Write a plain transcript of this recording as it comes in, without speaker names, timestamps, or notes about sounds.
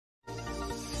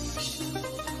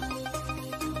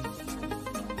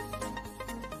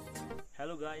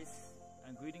guys,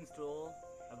 and greetings to all,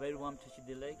 a very warm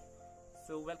Tashidilek.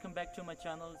 So welcome back to my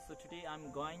channel. So today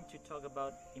I'm going to talk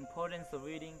about importance of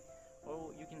reading, or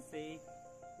you can say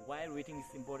why reading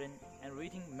is important, and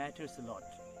reading matters a lot,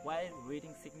 why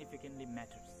reading significantly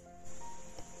matters.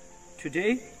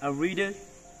 Today a reader,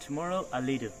 tomorrow a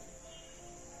leader.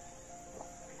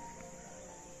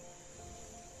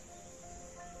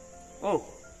 Oh,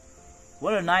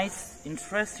 what a nice,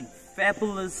 interesting,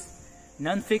 fabulous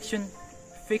non-fiction,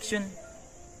 fiction,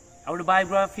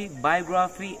 autobiography,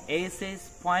 biography,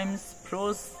 essays, poems,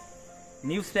 prose,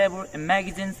 newspaper and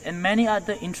magazines, and many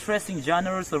other interesting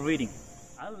genres of reading.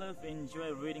 I love and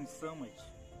enjoy reading so much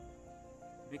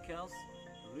because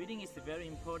reading is very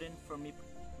important for me.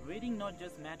 Reading not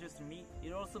just matters to me,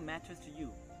 it also matters to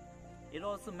you. It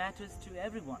also matters to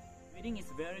everyone. Reading is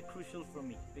very crucial for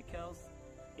me because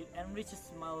it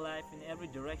enriches my life in every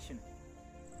direction.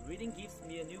 Reading gives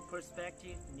me a new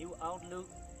perspective, new outlook,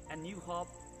 and new hope,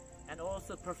 and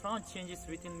also profound changes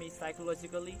within me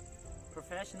psychologically,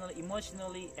 professionally,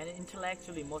 emotionally, and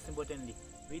intellectually. Most importantly,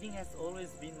 reading has always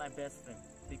been my best friend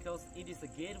because it is a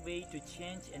gateway to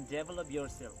change and develop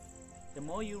yourself. The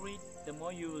more you read, the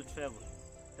more you will travel.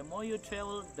 The more you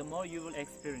travel, the more you will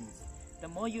experience. The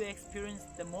more you experience,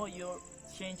 the more your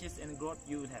changes and growth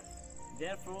you will have.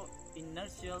 Therefore, in a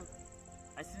nutshell,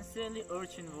 I sincerely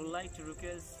urge and would like to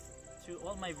request to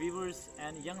all my viewers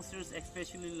and youngsters,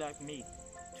 especially like me,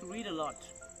 to read a lot.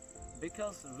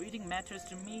 Because reading matters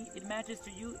to me, it matters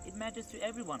to you, it matters to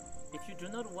everyone. If you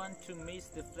do not want to miss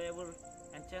the flavor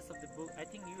and taste of the book, I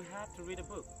think you have to read a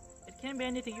book. It can be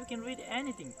anything, you can read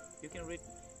anything. You can read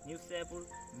newspaper,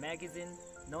 magazine,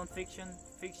 non-fiction,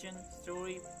 fiction,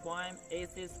 story, poem,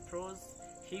 essays, prose,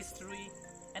 history,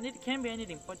 and it can be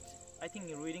anything, but I think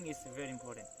reading is very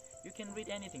important. You can read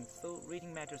anything, so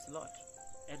reading matters a lot.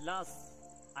 At last,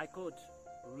 I quote,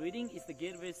 "Reading is the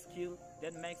gateway skill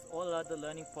that makes all other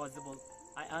learning possible."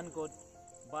 I unquote,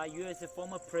 by USA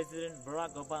former President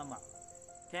Barack Obama.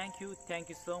 Thank you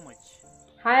so much.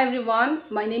 Hi everyone,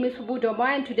 my name is Hubu Doma,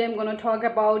 and today I'm going to talk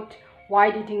about why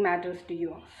reading matters to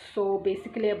you. So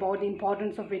basically about the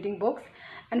importance of reading books.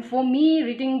 And for me,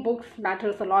 reading books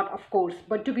matters a lot, of course.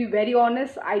 But to be very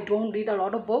honest, I don't read a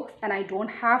lot of books and I don't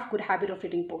have good habit of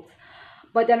reading books.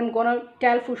 But then I'm gonna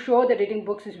tell for sure that reading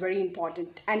books is very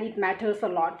important and it matters a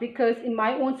lot, because in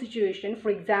my own situation, for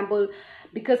example,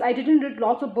 because I didn't read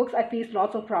lots of books, I faced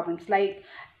lots of problems. Like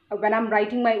when I'm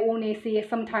writing my own essay,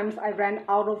 sometimes I ran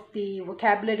out of the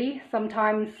vocabulary,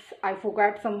 sometimes I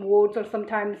forgot some words, or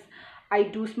sometimes I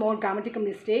do small grammatical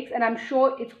mistakes, and I'm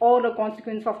sure it's all a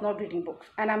consequence of not reading books.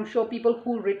 And I'm sure people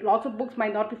who read lots of books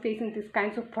might not be facing these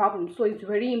kinds of problems. So it's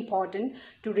very important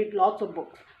to read lots of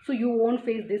books so you won't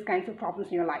face these kinds of problems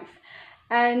in your life.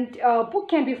 And book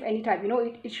can be of any type.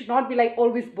 It should not be like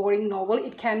always boring novel.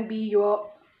 It can be your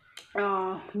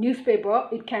newspaper.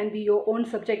 It can be your own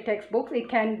subject textbooks. It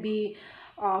can be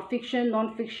fiction,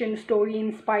 non-fiction, story,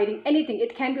 inspiring, anything.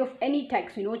 It can be of any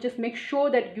text. Just make sure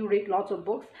that you read lots of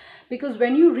books, because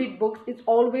when you read books, it's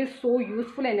always so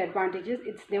useful and advantageous.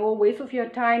 It's never waste of your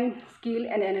time, skill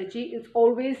and energy. It's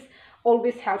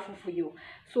always helpful for you.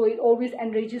 So it always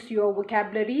enriches your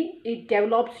vocabulary, it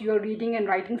develops your reading and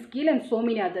writing skill, and so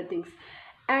many other things.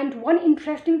 And one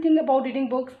interesting thing about reading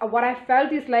books, what I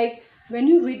felt is like, when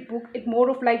you read book, it's more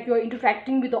of like you're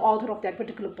interacting with the author of that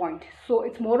particular point. So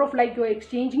it's more of like you're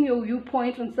exchanging your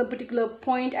viewpoints on some particular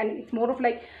point, and it's more of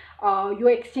like you're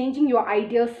exchanging your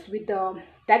ideas with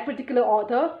that particular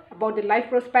author about the life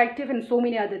perspective and so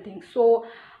many other things. So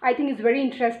I think it's very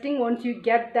interesting once you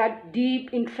get that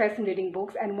deep interest in reading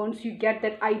books, and once you get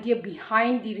that idea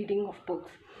behind the reading of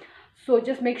books. So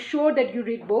just make sure that you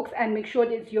read books and make sure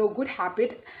that it's your good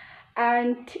habit.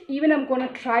 And even I'm going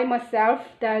to try myself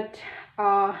that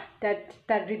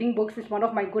reading books is one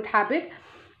of my good habit.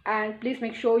 And please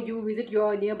make sure you visit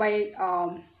your nearby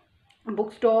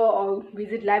bookstore, or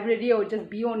visit library, or just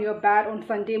be on your bed on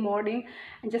Sunday morning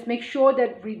and just make sure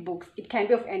that read books. It can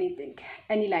be of anything,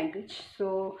 any language.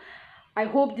 So I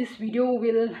hope this video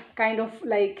will kind of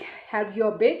like help you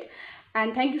a bit.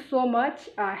 And thank you so much.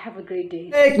 Have a great day.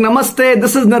 Hey, namaste.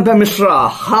 This is Nirbhay Mishra.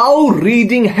 How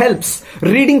reading helps.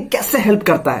 Reading कैसे help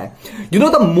करता है?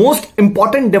 The most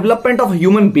important development of a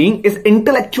human being is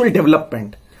intellectual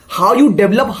development. How you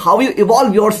develop, how you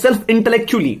evolve yourself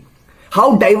intellectually.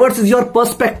 How diverse is your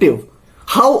perspective.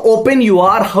 How open you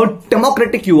are, how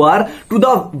democratic you are to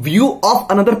the view of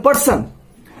another person.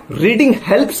 Reading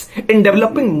helps in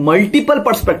developing multiple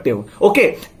perspective.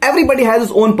 Okay, everybody has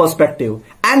his own perspective,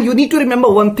 and you need to remember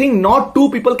one thing: not two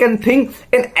people can think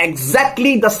in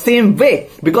exactly the same way,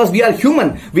 because we are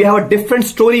human. We have a different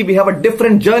story, we have a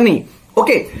different journey.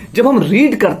 Okay जब हम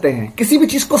read करते हैं, किसी भी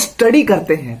चीज को study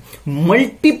करते हैं,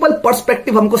 मल्टीपल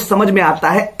पर्सपेक्टिव हमको समझ में आता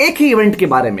है एक ही इवेंट के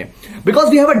बारे में, because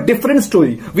we have a different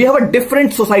story, we have a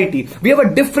different society, we have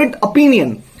a different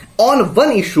opinion on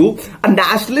one issue. A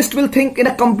nationalist will think in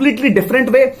a completely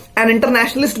different way, an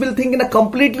internationalist will think in a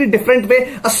completely different way,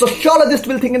 a sociologist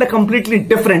will think in a completely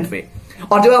different way.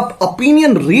 और जब आप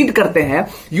opinion read करते हैं,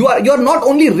 you are not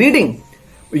only reading,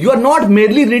 you are not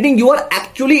merely reading, you are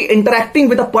actually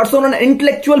interacting with a person on an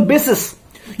intellectual basis.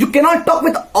 You cannot talk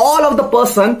with all of the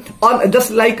person on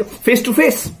just like face to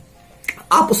face.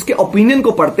 आप उसके opinion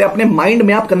को पढ़ते हैं, अपने mind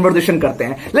में आप conversation करते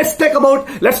हैं. लेट्स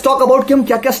टॉक अबाउट कि हम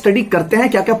क्या क्या स्टडी करते हैं,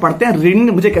 क्या क्या पढ़ते हैं. रीडिंग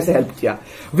ने मुझे कैसे हेल्प किया.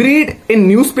 We read in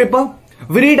newspaper,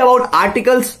 we read about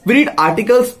articles,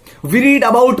 we read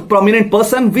about prominent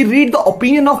person, we read the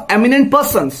opinion of eminent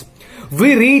persons,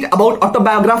 we read about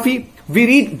autobiography, we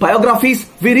read biographies,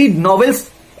 we read novels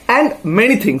and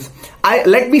many things.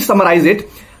 Let me summarise it.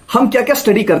 हम क्या क्या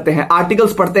study करते हैं,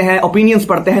 articles पढ़ते हैं, opinions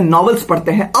पढ़ते हैं, novels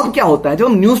पढ़ते हैं. अब क्या होता है जब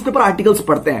हम न्यूज़पेपर आर्टिकल्स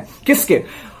पढ़ते हैं, किसके?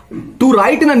 To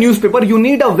right in a newspaper you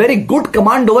need a very good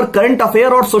command over current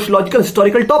affair और sociological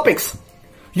historical topics.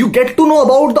 You get to know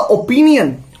about the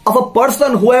opinion of a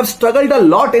person who have struggled a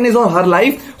lot in his or her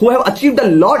life, who have achieved a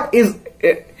lot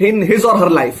in his or her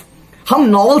life. हम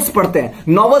novels पढ़ते हैं,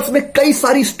 novels में कई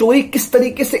सारी story किस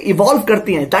तरीके से evolve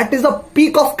करती हैं. That is the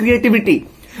peak of creativity.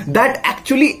 That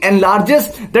actually enlarges,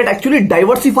 that actually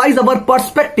diversifies our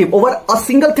perspective over a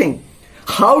single thing.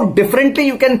 How differently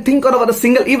you can think over a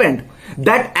single event.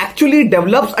 That actually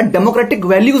develops a democratic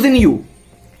values in you.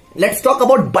 Let's talk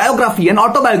about biography and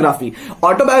autobiography.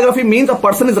 Autobiography means a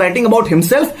person is writing about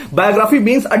himself. Biography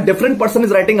means a different person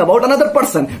is writing about another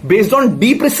person based on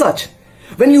deep research.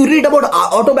 When you read about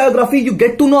autobiography, you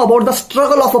get to know about the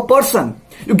struggle of a person.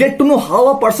 You get to know how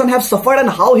a person has suffered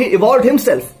and how he evolved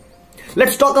himself.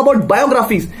 Let's talk about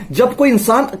biographies. जब कोई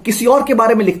इंसान किसी और के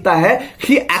बारे में लिखता है,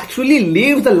 he actually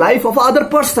lives the life of other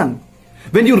person.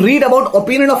 When you read about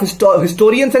opinion of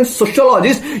historians and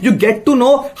sociologists, you get to know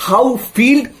how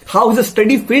his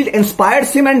study field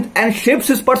inspires him and shapes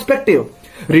his perspective.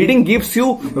 Reading gives you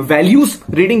values,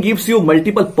 reading gives you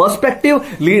multiple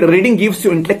perspective, reading gives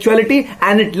you intellectuality,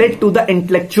 and it led to the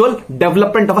intellectual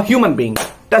development of a human being.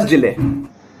 Touch delay.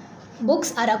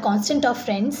 Books are a constant of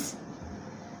friends,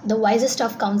 the wisest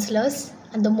of counselors,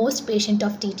 and the most patient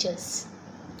of teachers.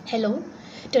 Hello,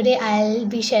 today I'll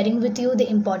be sharing with you the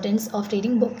importance of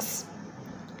reading books.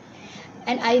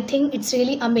 And I think it's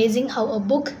really amazing how a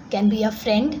book can be a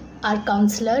friend, our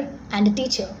counselor, and a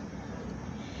teacher.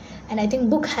 And I think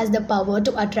book has the power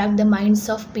to attract the minds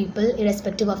of people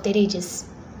irrespective of their ages.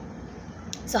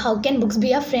 So how can books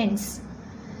be our friends?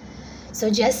 So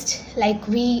just like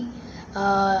we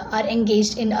are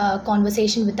engaged in a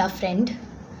conversation with our friend,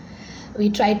 we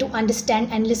try to understand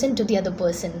and listen to the other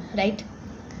person, right?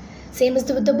 Same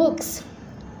as with the books.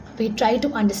 We try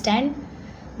to understand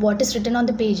what is written on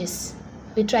the pages.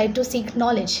 We try to seek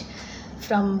knowledge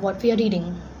from what we are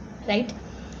reading, right?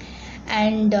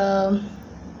 And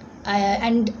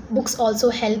books also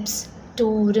helps to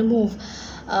remove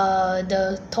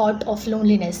the thought of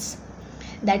loneliness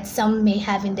that some may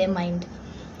have in their mind.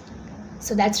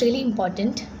 So that's really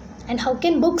important. And how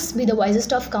can books be the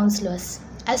wisest of counselors?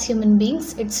 As human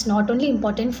beings, it's not only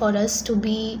important for us to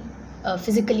be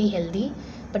physically healthy,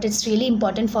 but it's really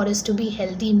important for us to be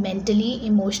healthy mentally,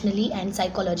 emotionally, and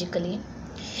psychologically.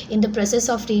 In the process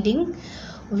of reading,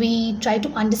 we try to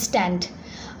understand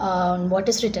what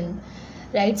is written,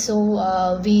 right? So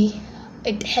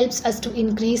it helps us to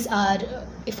increase our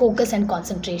focus and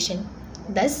concentration.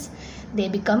 Thus, they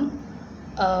become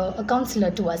a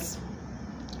counselor to us.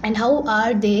 And how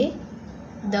are they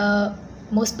the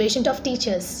most patient of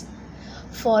teachers?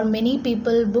 For many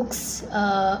people, books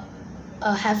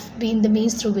have been the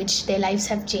means through which their lives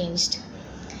have changed.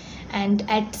 And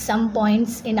at some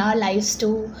points in our lives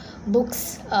too,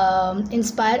 books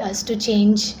inspire us to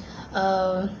change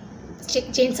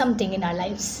something in our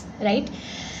lives, right?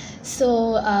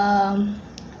 So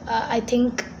I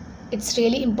think it's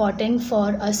really important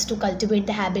for us to cultivate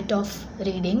the habit of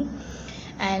reading,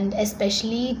 and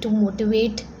especially to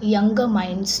motivate younger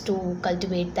minds to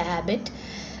cultivate the habit,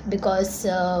 because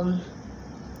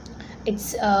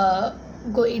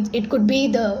it could be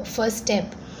the first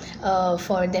step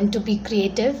for them to be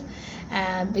creative,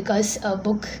 because a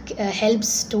book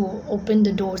helps to open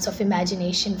the doors of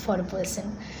imagination for a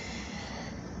person.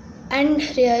 And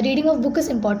reading of book is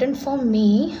important for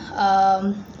me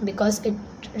because it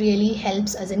really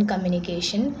helps us in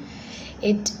communication.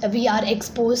 We are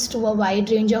exposed to a wide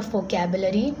range of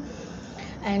vocabulary,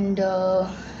 and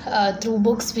through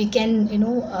books we can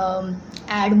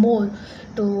add more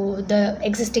to the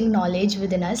existing knowledge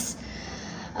within us,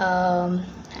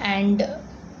 and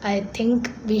I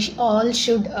think we all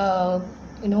should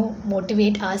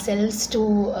motivate ourselves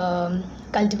to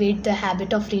cultivate the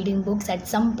habit of reading books at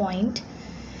some point.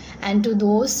 And to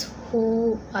those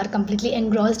who are completely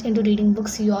engrossed into reading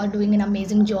books, you are doing an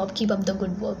amazing job. Keep up the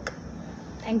good work.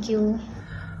 Thank you.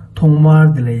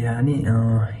 Thongmar de ya ani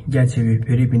ya chewe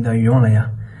peri pinda yong la ya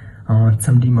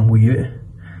tsamdi mangu yu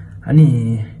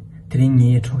ani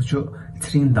tringi chocho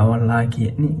tring dawa la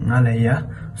ki ni nga la ya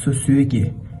su su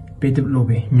ki pedib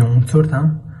lobe nyong chor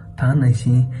ta na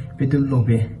sin pedib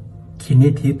lobe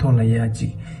kine thi to la ya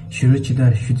ji shuru chi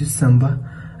da shudu samba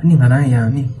ani nga la ya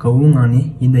ni go nga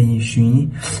ni yin da yin shu yi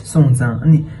song zang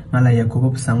ani nga la ya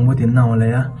ko sang wo de na la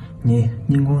ya ni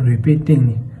ning gong repeat ding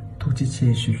ni tu chi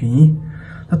che shu yi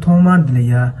ta thongmar de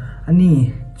ya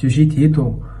ani ju shi thi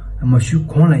to ma shu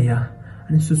khon la ya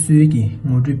ani su su gi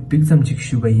mo ri big jam chik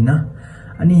shu bai na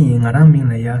ani ngarang ming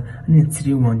la ya ani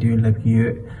chri wang de la bi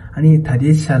ani thade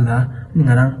cha la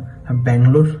ngarang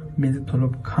Bangalore me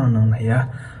tholop khang nang la ya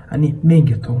ani me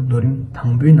ge to lorim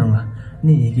thangbu nang la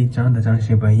ni gi jang da jang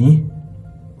she bai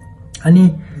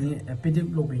ani pedip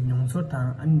lo be nyong so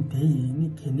ta ani de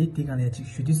ni khene ti ga le chik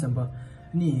shu di sam ba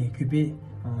ni kyube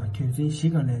kyunsin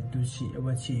시간 내 두시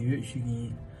어치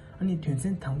유시기 아니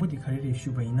텐센 당부디 가리리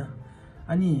슈바이나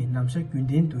아니 남샤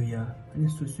균덴도야 아니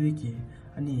수수이기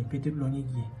아니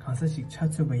베데블로니기 강사식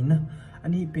차츠바이나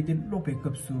아니 베데블로베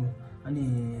급수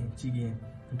아니 지기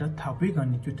다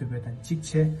타베가니 유튜브에다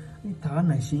직체 아니 다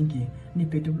나신기 아니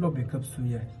베데블로베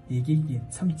급수야 얘기기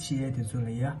참치에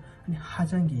대해서야 아니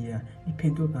하장기야 이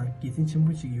펜도가 기진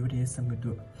친구식 요리에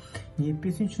삼도 이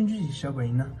베신 춘주지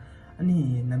샤바이나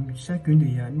아니 남샤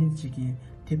균도야 아니 지기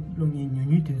탭롱이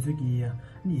뉴뉴 된적이야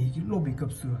아니 얘기 로베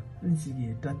급수 아니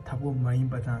지기 다 타고 많이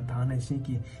받아 다나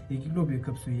신기 얘기 로베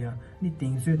급수야 아니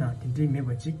땡쇠다 땡땡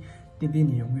매버직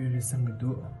땡땡이 연구를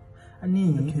삼도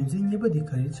아니 현생 예버디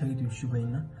가리 차기도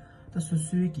슈바이나 다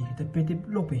수수에기 다 베데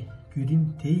로베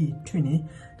규림 대이 튀니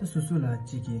다 수수라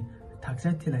지기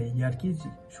닥자텔라 야르기지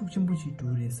숙심부시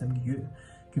두레 삼기요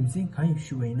금생 가입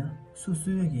슈바이나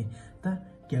수수에기 다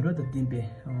개로다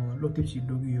딘베 로팁시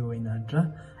로기요이나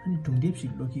드라 아니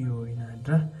둥뎁시 로기요이나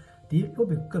드라 디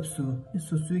로베 급수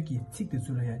수수에기 찍데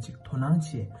줄아야 직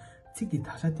도낭치 찍디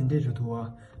다사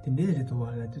딘데르도와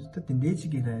딘데르도와 다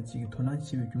딘데지게라 직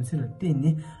도낭치 금세를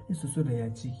떼니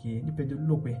수수라야 지기 니 베드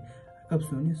로베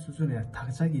급수니 수수라야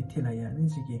다자기 텔라야 니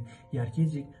지기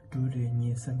야르게직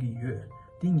두르니 상기요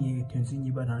딩이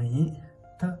텐신이 바라이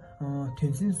다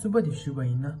텐신 수바디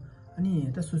슈바이나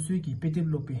아니 다 수수기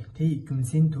베데블로베 대이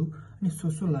금신도 아니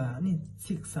소소라 아니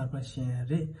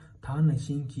식사바시레 다나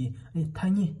신기 아니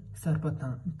타니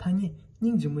사르바타 타니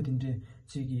닝지모딘데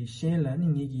지기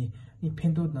셴라니 얘기 이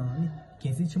펜도나 아니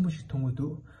계신 전부식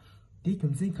통고도 대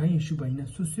금신 가인 슈바이나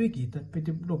수수기 다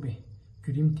베데블로베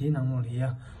그림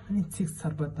대나몰이야 아니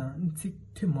식사르바타 식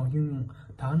퇴모용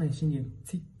다나 신기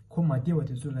식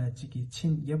고마디와데 줄라 지기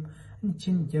친엽 아니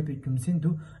친엽의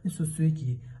금신도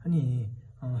수수기 아니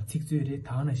직주에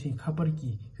다나신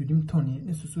카버기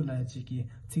유림톤이 수술라지기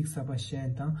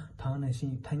직사바시엔다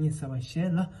다나신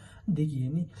타니사바시엔라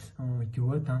데기니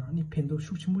교와다 아니 펜도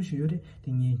숙침부시요레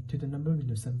등이 되던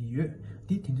넘버를 삼기요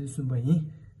디틴드 숨바이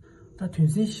다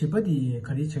튼신 시바디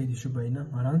가리차이디 슈바이나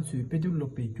마란수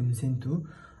베들로페 금센도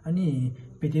아니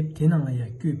베뎁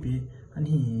대나야 규비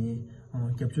아니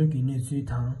겹종기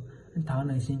니즈당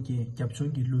다나신기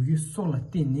겹종기 루유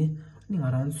솔라티니 아니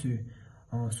마란수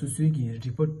수수기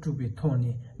리포트 투비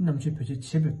토니 남주 표시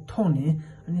집에 토니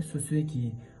아니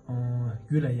수수기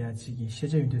유라야 지기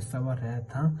세자유대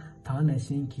사와라타 다나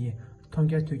신기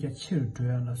통계투게 치를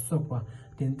줘야라 속과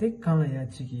덴데 강아야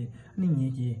지기 아니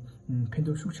얘기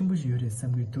펜도 숙침부시 요래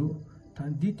삼기도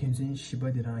단디 텐션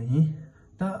시바디라이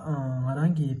다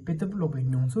아랑기 베트블로베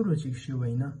용소로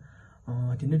직시와이나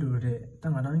딘데도레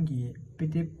다 아랑기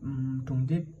베트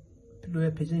동데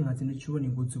필로야 페이지 같은 주원이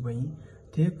고주바이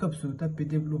대급수 다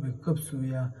베데블로베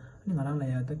급수야 아니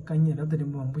나랑라야 다 간이라들이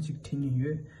뭐 무직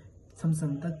튕이요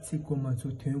삼삼다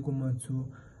치고마주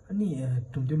퇴고마주 아니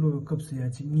동들로 급수야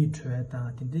지니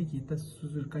쳐다 딘데기 다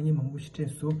수술 간이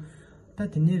망부시테소 다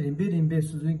딘네 림베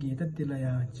수술기 다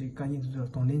딜라야 지 간이 주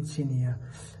동낸 치니야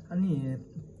아니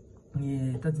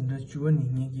예 다진다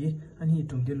주원이 얘기 아니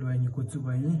동들로야 니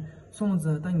고주바이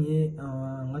송자 당에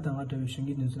나다가도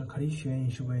신기는 줄 가리 쉬어인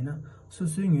슈바이나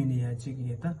수수윤이야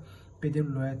지기다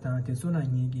베데블로야다 대소나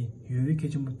얘기 요렇게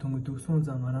좀 통도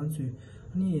손장 알아주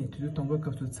아니 두 동거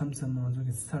값도 참sam만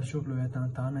저기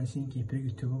살쇼블로야다 다나 신기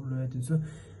베기 투블로야든서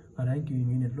Aragi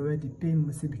ni loya di pe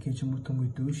masi bike chumu tongu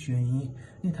du shuyi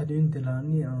ni thadin de la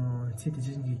ni chi de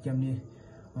jin gi kyam ni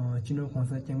chino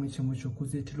konsa kyam chumu choku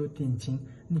ze tilo tinchin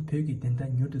ni pe gi tenda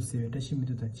nyu du se da shimi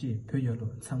du da ji pe yo lo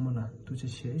changma la tu che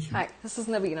she shu. Hi, this is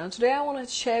Navina. Today I want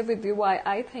to share with you why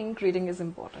I think reading is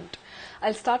important.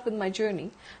 I'll start with my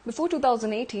journey. Before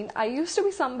 2018, I used to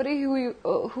be somebody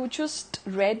who just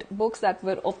read books that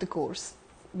were off the course,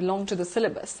 belonged to the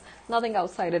syllabus, nothing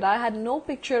outside it. I had no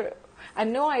picture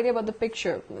and no idea about the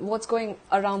picture, what's going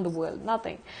around the world,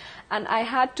 nothing. And I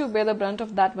had to bear the brunt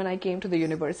of that when I came to the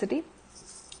university.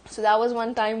 So that was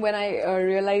one time when I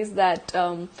realized that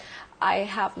I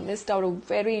have missed out a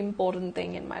very important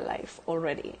thing in my life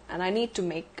already, and I need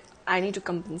to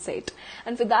compensate.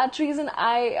 And for that reason,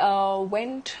 I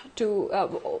went to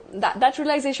that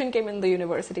realization came in the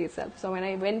university itself. So when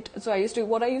I went,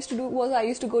 what I used to do was I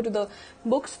used to go to the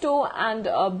bookstore and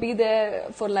be there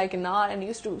for like an hour, and I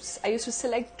used to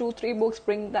select 2-3 books,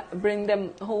 bring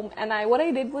them home, and what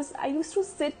I did was I used to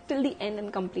sit till the end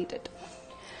and complete it.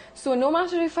 So no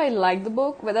matter if I liked the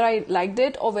book, whether I liked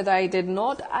it or whether I did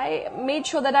not, I made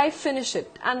sure that I finish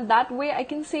it. And that way I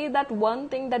can say that one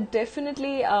thing that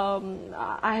definitely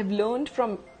I have learned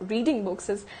from reading books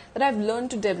is that I've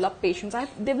learned to develop patience.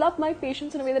 I've developed my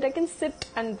patience in a way that I can sit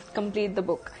and complete the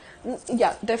book.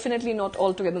 Yeah, definitely not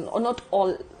all together, or not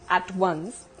all at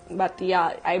once. But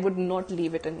yeah, I would not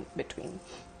leave it in between.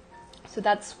 So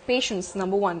that's patience,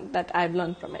 number one, that I've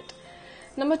learned from it.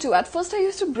 Number two, at first I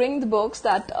used to bring the books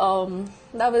that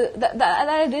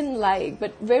I didn't like,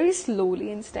 but very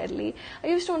slowly and steadily, I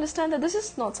used to understand that this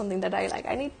is not something that I like.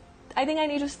 I think I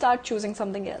need to start choosing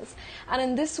something else. And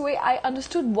in this way, I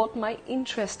understood what my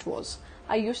interest was.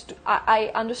 I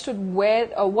understood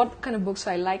what kind of books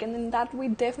I like, and in that way,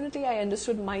 definitely I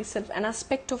understood myself, an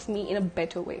aspect of me in a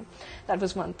better way. That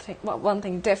was one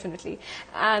thing definitely.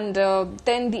 And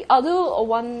then the other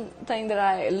one thing that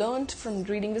I learned from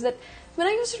reading is that when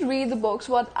I used to read the books,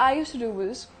 what I used to do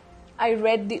was I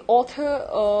read the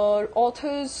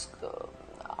author's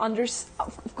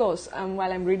of course,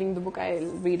 while I'm reading the book, I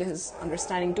read his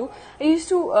understanding too. I used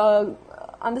to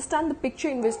understand the picture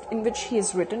in which he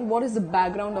has written. What is the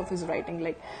background of his writing?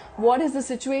 Like, what is the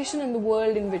situation in the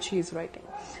world in which he is writing?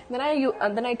 Then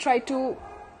I try to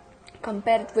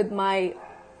compare it with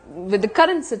the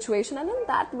current situation, and in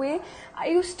that way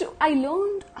I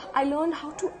learned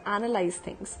how to analyze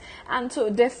things. And so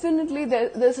definitely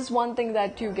this is one thing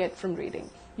that you get from reading.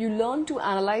 You learn to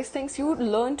analyze things, you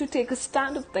learn to take a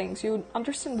stand of things, you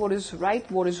understand what is right,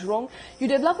 what is wrong, you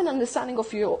develop an understanding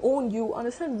of your own, you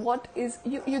understand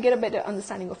you get a better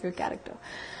understanding of your character.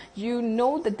 You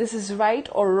know that this is right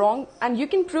or wrong, and you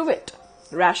can prove it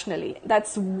rationally.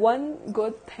 That's one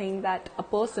good thing that a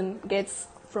person gets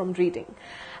from reading.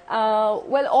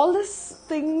 Well, all these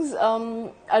things,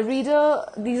 a reader,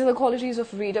 these are the qualities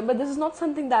of a reader, but this is not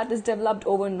something that is developed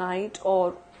overnight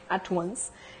or at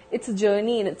once. It's a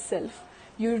journey in itself.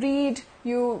 You read,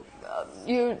 you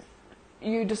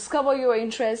discover your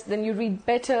interest, then you read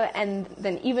better, and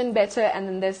then even better, and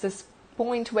then there's this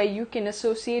point where you can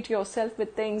associate yourself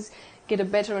with things, get a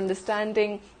better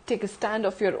understanding, take a stand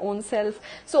of your own self.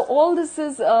 So all this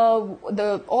is all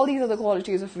these are the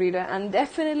qualities of reader, and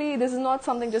definitely this is not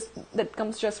something that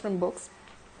comes just from books.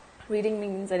 Reading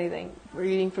means anything.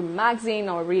 Reading from a magazine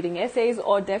or reading essays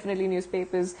or definitely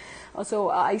newspapers.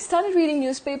 So I started reading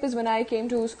newspapers when I came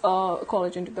to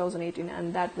college in 2018,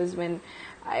 and that was when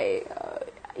I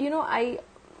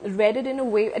read it in a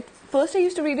way. At first I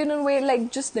used to read it in a way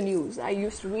like just the news. I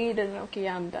used to read and okay,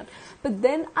 I'm done. But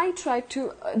then I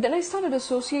started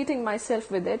associating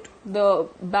myself with it, the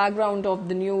background of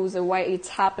the news, why it's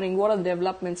happening, what are the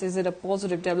developments, is it a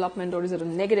positive development or is it a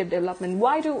negative development,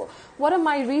 what are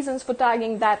my reasons for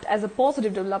tagging that as a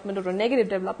positive development or a negative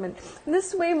development.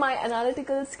 This way my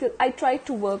analytical skill, I tried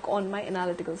to work on my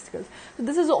analytical skills. So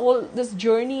this is all, this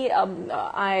journey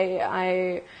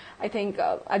I think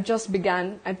I've just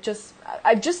began. I've just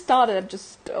started.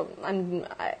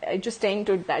 I just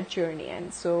entered that journey,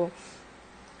 and so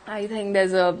I think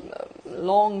there's a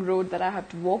long road that I have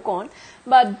to walk on.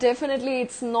 But definitely,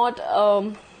 it's not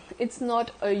a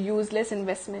useless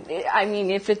investment. I mean,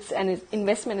 if it's an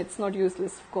investment, it's not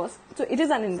useless, of course. So it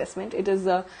is an investment. It is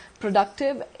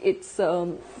productive. It's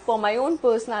for my own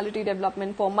personality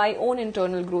development, for my own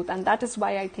internal growth, and that is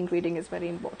why I think reading is very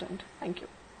important. Thank you.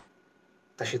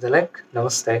 Tashidalek,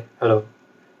 Namaste, hello.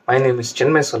 My name is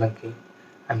Chinmay Solanki.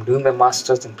 I'm doing my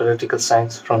Masters in Political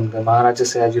Science from the Maharaja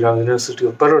Sayajirao University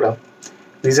of Baroda.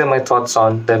 These are my thoughts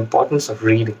on the importance of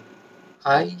reading.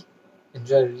 I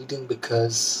enjoy reading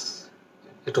because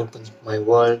it opens my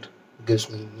world, gives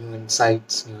me new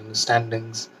insights, new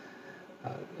understandings,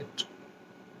 It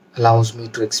allows me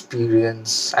to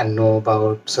experience and know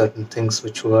about certain things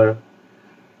which were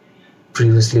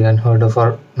previously unheard of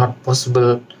or not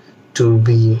possible to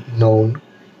be known.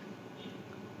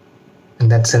 In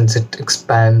that sense, it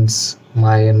expands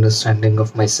my understanding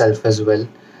of myself as well.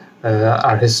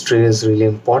 Our history is really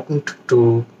important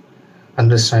to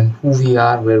understand who we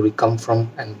are, where we come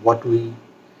from, and what we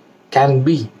can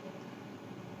be.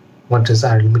 What is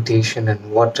our limitation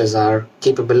and what is our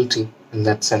capability in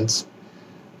that sense.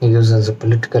 It gives us a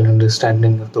political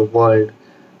understanding of the world,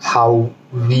 how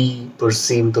we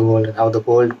perceive the world and how the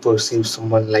world perceives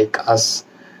someone like us.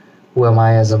 Who am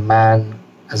I as a man,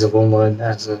 as a woman,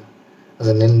 as an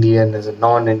Indian, as a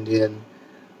non-Indian,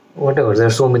 whatever. There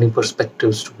are so many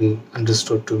perspectives to be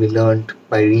understood, to be learned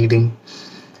by reading.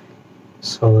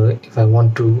 So if I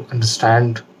want to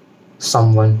understand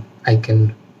someone, I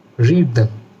can read them.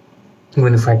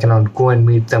 Even if I cannot go and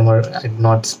meet them or I do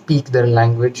not speak their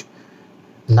language.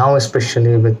 Now,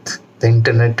 especially with the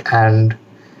internet and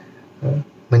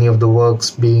many of the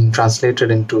works being translated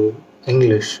into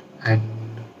English, and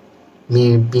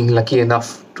me being lucky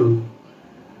enough to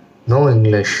know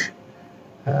English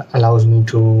allows me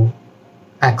to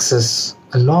access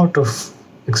a lot of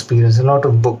experience, a lot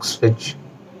of books which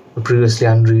were previously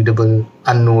unreadable,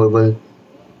 unknowable.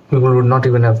 People would not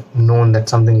even have known that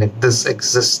something like this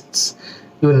exists.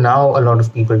 Even now, a lot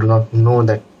of people do not know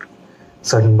that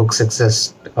certain books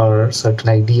exist or certain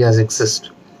ideas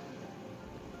exist.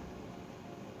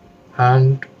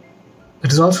 And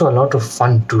it is also a lot of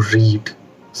fun to read.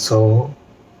 So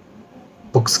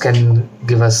books can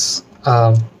give us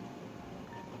a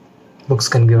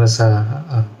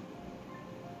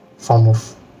form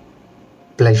of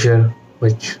pleasure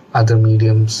which other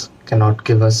mediums cannot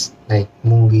give us, like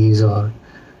movies or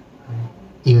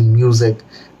even music,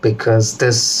 because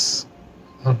this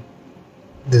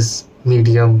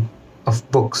medium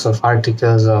of books, of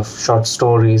articles, of short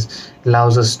stories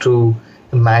allows us to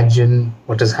imagine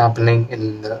what is happening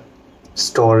in the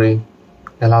story,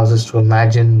 allows us to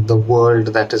imagine the world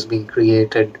that is being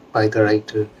created by the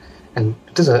writer, and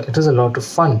it is a lot of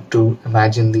fun to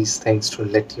imagine these things, to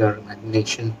let your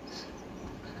imagination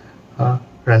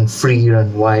run free,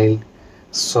 run wild.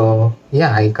 So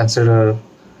yeah, I consider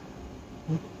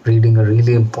reading a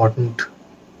really important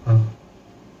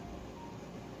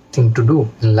thing to do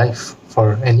in life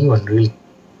for anyone, really.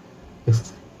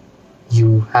 If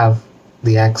you have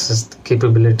the access, the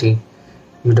capability,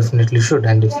 you definitely should.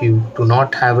 And if you do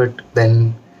not have it,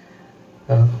 then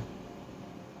I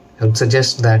would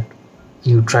suggest that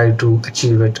you try to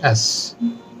achieve it as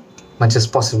much as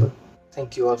possible.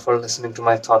 Thank you all for listening to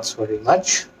my thoughts very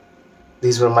much.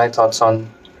 These were my thoughts on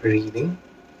reading.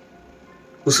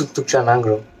 Usuk Tukcha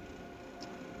Nangro.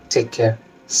 Take care.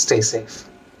 Stay safe.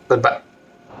 Goodbye.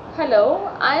 Hello,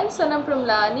 I am Sanam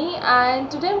Pramlani, and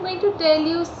today I'm going to tell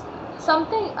you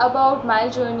something about my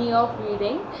journey of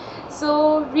reading.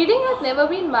 So, reading has never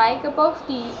been my cup of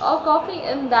tea or coffee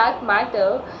in that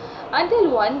matter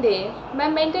until one day my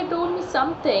mentor told me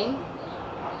something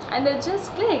and it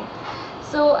just clicked.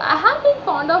 So, I have been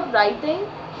fond of writing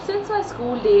since my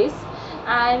school days,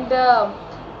 and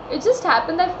it just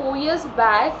happened that 4 years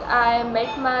back I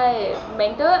met my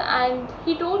mentor and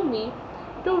he told me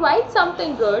to write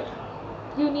something good,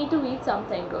 you need to read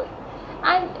something good,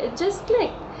 and it just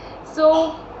clicked.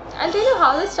 So I'll tell you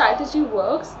how the strategy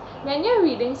works. When you're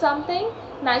reading something,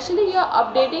 naturally you're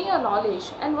updating your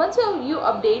knowledge, and once you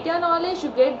update your knowledge,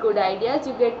 you get good ideas,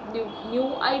 you get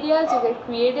new ideas, you get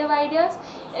creative ideas,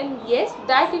 and yes,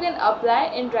 that you can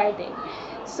apply in writing.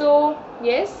 So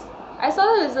yes, I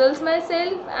saw the results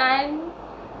myself, and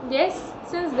yes,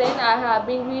 since then I have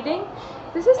been reading.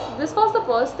 This was the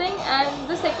first thing, and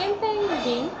the second thing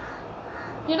being,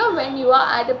 when you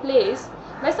are at a place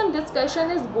where some discussion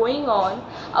is going on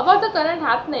about the current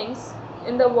happenings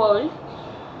in the world,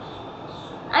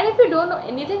 and if you don't know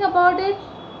anything about it,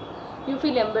 you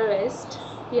feel embarrassed.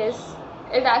 Yes,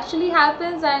 it actually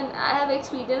happens, and I have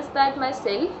experienced that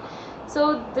myself.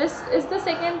 So this is the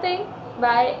second thing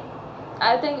why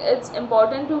I think it's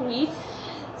important to read.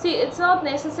 See, it's not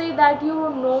necessary that you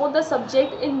know the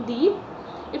subject in deep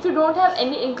if you don't have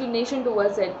any inclination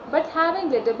towards it, but having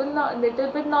little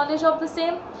bit knowledge of the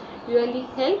same really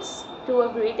helps to a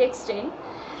great extent.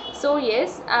 So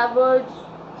yes, I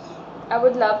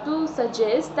would love to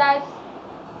suggest that,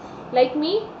 like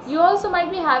me, you also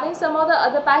might be having some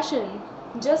other passion.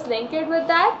 Just link it with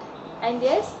that, and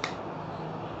yes,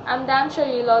 I'm damn sure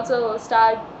you'll also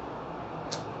start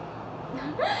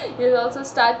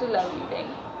to love reading.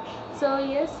 So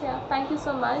yes, yeah, thank you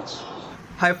so much.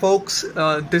 Hi folks,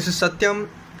 this is Satyam.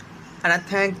 And I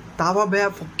thank Tava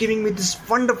Bhaiya for giving me this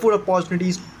wonderful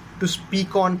opportunities to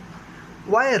speak on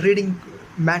why reading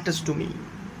matters to me.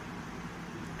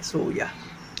 So yeah,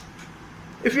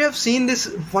 if you have seen this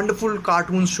wonderful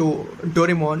cartoon show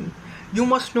Doraemon, you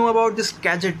must know about this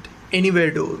gadget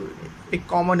Anywhere Door, a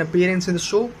common appearance in the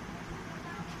show.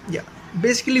 Yeah,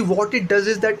 basically what it does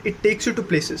is that it takes you to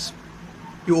places.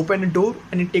 You open a door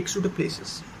and it takes you to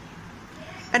places.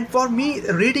 And for me,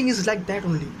 reading is like that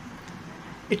only.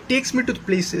 It takes me to the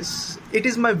places. It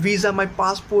is my visa, my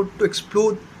passport to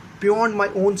explore beyond my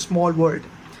own small world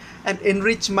and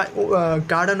enrich my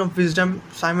garden of wisdom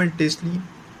simultaneously.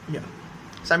 Yeah,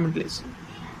 simultaneously.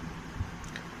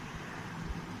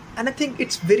 And I think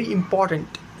it's very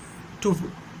important to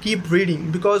keep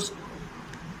reading because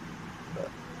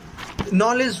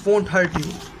knowledge won't hurt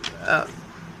you.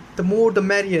 The more the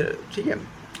merrier. Yeah.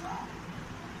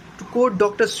 To quote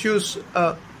Dr. Seuss,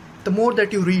 the more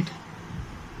that you read,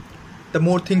 the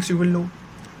more things you will know.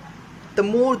 The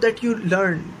more that you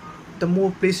learn, the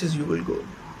more places you will go.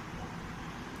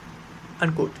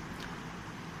 Unquote.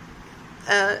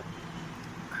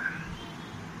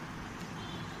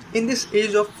 In this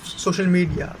age of social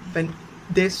media, when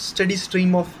there's steady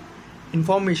stream of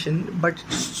information, but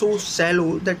it's so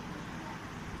shallow that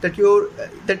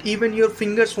even your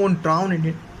fingers won't drown in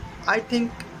it, I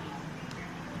think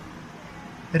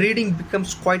reading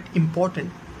becomes quite important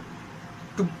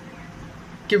to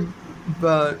give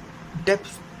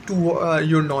depth to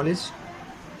your knowledge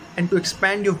and to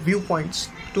expand your viewpoints,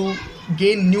 to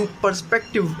gain new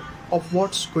perspective of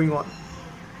what's going on.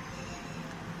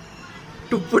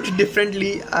 To put it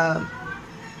differently,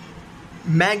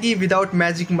 Maggie without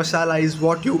magic masala is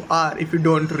what you are if you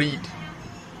don't read.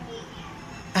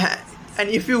 And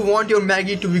if you want your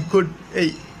Maggie to be good,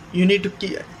 you need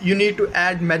to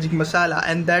add magic masala,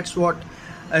 and that's what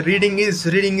reading is.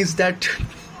 Reading is that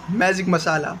magic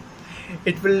masala.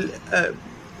 It will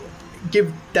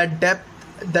give that depth,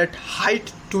 that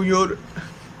height to your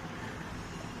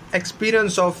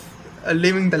experience of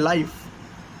living the life,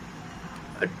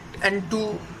 and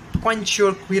to quench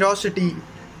your curiosity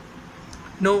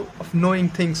of knowing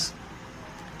things.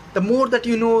 The more that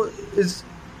you know is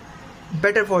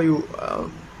better for you,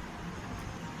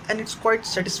 and it's quite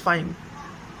satisfying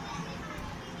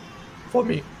for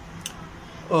me.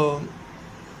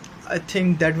 I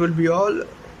think that will be all.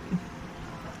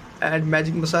 Add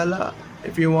magic masala.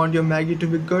 If you want your Maggie to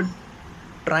be good,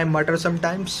 try mutter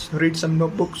sometimes, read some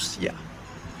notebooks. Yeah.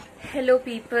 Hello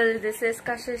people, this is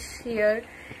Kashish here,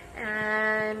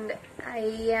 and I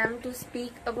am to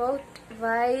speak about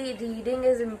why reading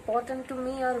is important to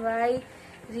me or why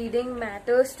reading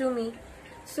matters to me.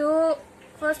 So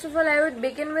first of all, I would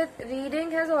begin with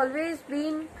reading has always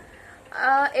been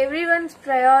everyone's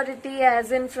priority,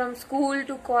 as in from school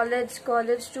to college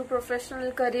to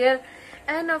professional career,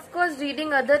 and of course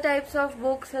reading other types of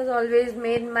books has always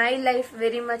made my life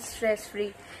very much stress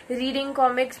free. Reading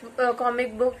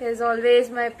comic book is always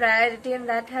my priority, and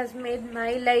that has made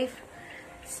my life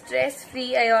stress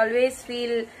free. I always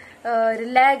feel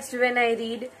relaxed when I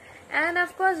read. And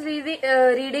of course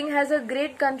reading has a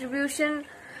great contribution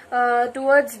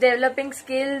towards developing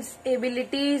skills,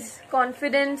 abilities,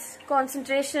 confidence,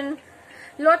 concentration,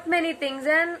 lot many things.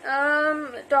 And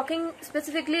talking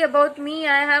specifically about me,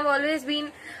 I have always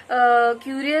been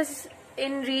curious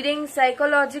in reading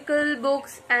psychological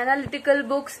books, analytical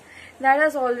books. That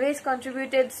has always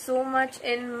contributed so much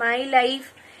in my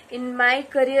life, in my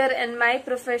career and my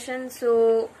profession.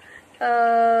 So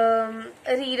a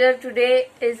reader today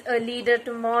is a leader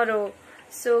tomorrow.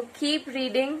 So keep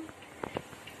reading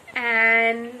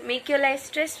and make your life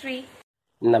stress free.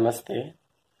 Namaste.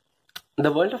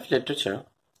 The world of literature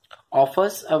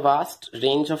offers a vast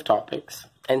range of topics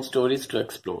and stories to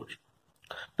explore.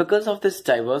 Because of this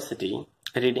diversity,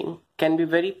 reading can be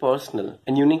very personal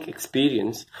and unique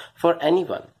experience for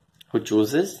anyone who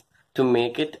chooses to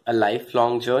make it a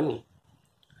lifelong journey.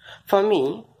 For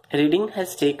me, reading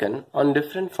has taken on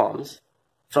different forms,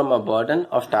 from a burden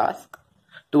of task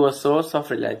to a source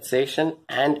of relaxation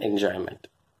and enjoyment.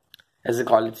 As a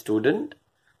college student,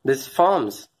 these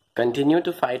forms continue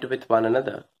to fight with one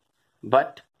another,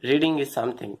 but reading is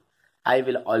something I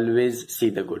will always see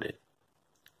the good in.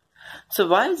 So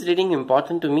why is reading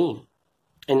important to me?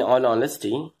 In all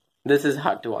honesty, this is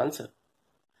hard to answer.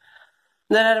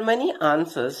 There are many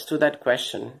answers to that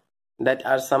question that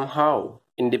are somehow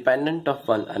independent of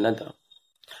one another,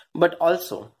 but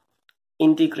also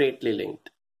intricately linked.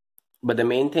 But the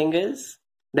main thing is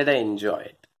that I enjoy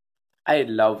it. I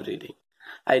love reading.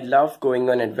 I love going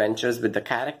on adventures with the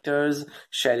characters,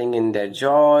 sharing in their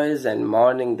joys and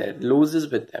mourning their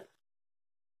losses with them.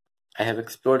 I have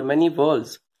explored many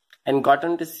worlds and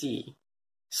gotten to see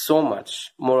so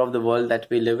much more of the world that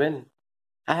we live in.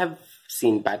 I have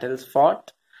seen battles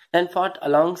fought and fought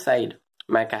alongside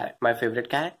my favorite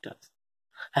characters.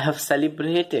 I have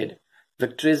celebrated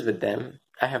victories with them.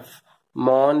 I have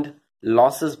mourned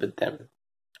losses with them.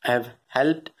 I have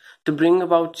helped to bring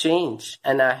about change,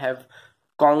 and I have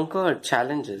conquered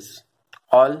challenges,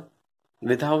 all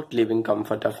without leaving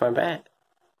comfort of my bed.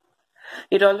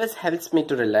 It always helps me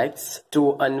to relax,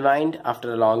 to unwind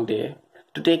after a long day,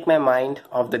 to take my mind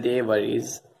off the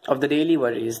daily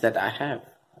worries that I have.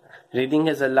 Reading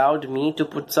has allowed me to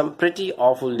put some pretty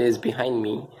awful days behind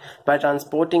me by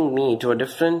transporting me to a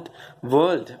different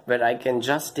world where I can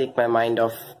just take my mind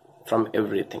off from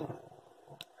everything.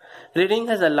 Reading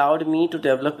has allowed me to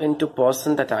develop into the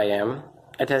person that I am.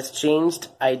 It has changed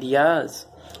ideas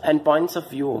and points of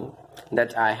view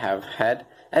that I have had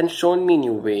and shown me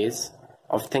new ways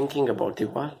of thinking about the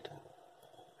world.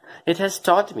 It has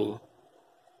taught me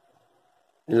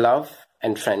love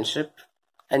and friendship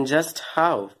and just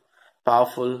how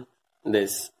powerful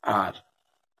these are.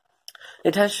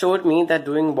 It has showed me that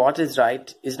doing what is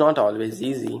right is not always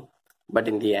easy, but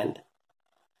in the end,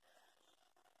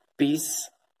 peace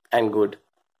and good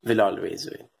will always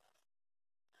win.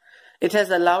 It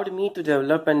has allowed me to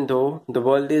develop, and though the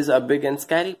world is a big and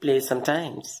scary place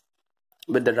sometimes,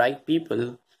 with the right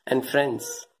people and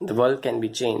friends, the world can be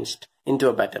changed into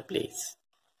a better place,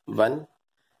 one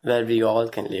where we all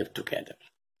can live together.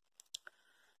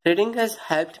 Reading has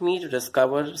helped me to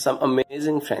discover some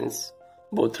amazing friends,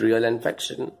 both real and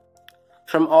fiction,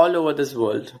 from all over this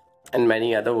world and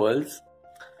many other worlds,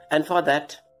 and for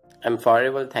that I'm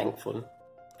forever thankful,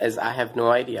 as I have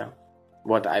no idea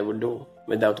what I would do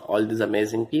without all these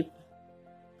amazing people.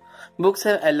 Books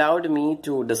have allowed me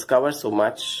to discover so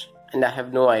much, and I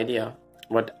have no idea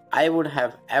what I would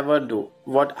ever do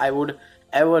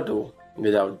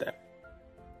without them.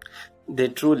 They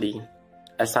truly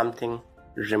are something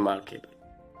remarkable.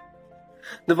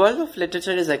 The world of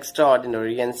literature is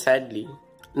extraordinary, and sadly,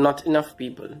 not enough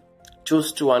people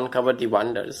choose to uncover the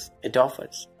wonders it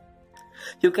offers.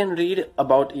 You can read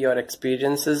about your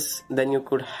experiences than you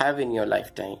could have in your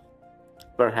lifetime.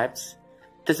 Perhaps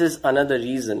this is another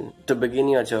reason to begin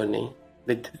your journey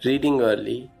with reading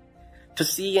early, to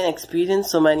see and experience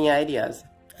so many ideas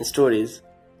and stories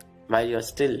while you're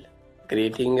still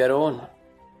creating your own.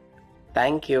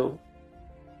 Thank you.